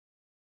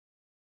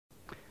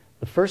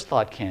The first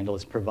thought candle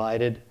is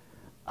provided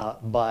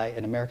by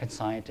an American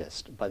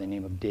scientist by the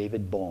name of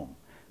David Bohm,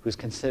 who's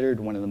considered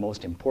one of the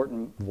most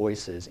important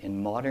voices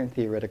in modern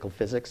theoretical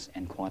physics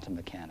and quantum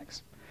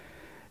mechanics.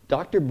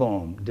 Dr.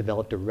 Bohm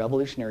developed a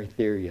revolutionary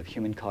theory of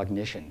human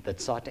cognition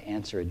that sought to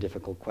answer a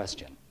difficult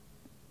question.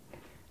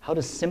 How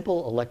does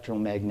simple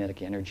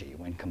electromagnetic energy,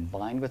 when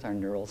combined with our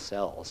neural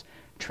cells,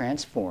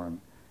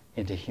 transform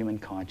into human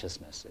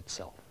consciousness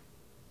itself?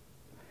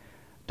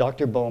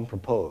 Dr. Bohm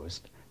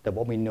proposed that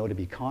what we know to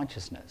be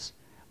consciousness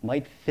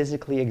might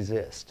physically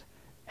exist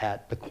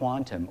at the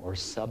quantum or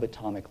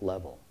subatomic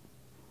level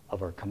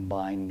of our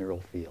combined neural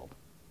field.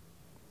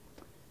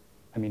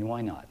 I mean,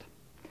 why not?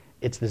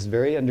 It's this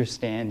very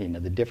understanding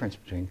of the difference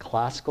between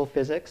classical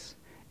physics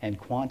and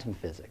quantum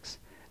physics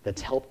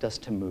that's helped us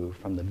to move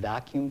from the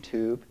vacuum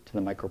tube to the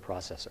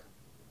microprocessor,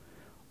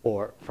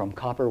 or from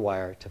copper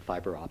wire to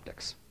fiber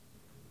optics.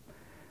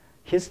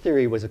 His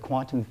theory was a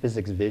quantum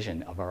physics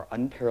vision of our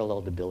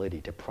unparalleled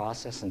ability to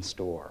process and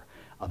store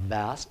a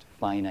vast,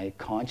 finite,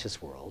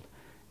 conscious world,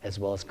 as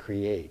well as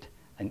create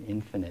an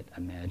infinite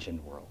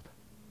imagined world.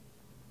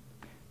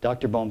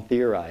 Dr. Bohm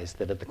theorized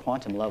that at the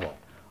quantum level,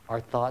 our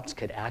thoughts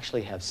could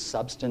actually have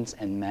substance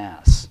and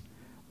mass,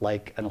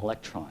 like an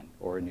electron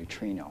or a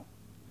neutrino.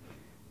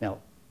 Now,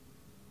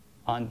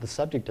 on the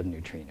subject of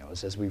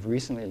neutrinos, as we've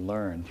recently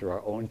learned through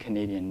our own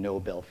Canadian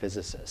Nobel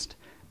physicist,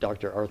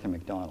 Dr. Arthur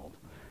MacDonald,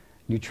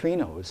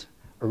 neutrinos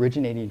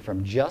originating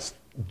from just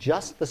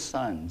the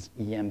sun's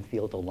EM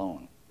field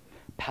alone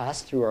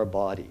pass through our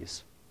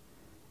bodies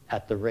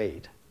at the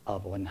rate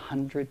of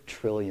 100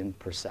 trillion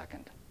per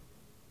second.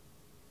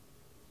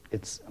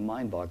 It's a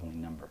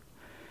mind-boggling number.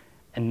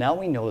 And now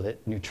we know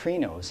that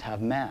neutrinos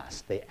have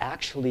mass. They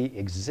actually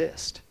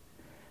exist.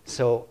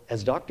 So,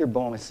 as Dr.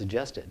 Bohm has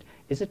suggested,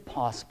 is it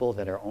possible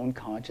that our own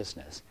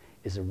consciousness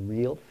is a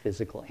real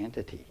physical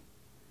entity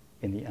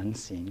in the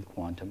unseen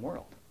quantum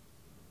world?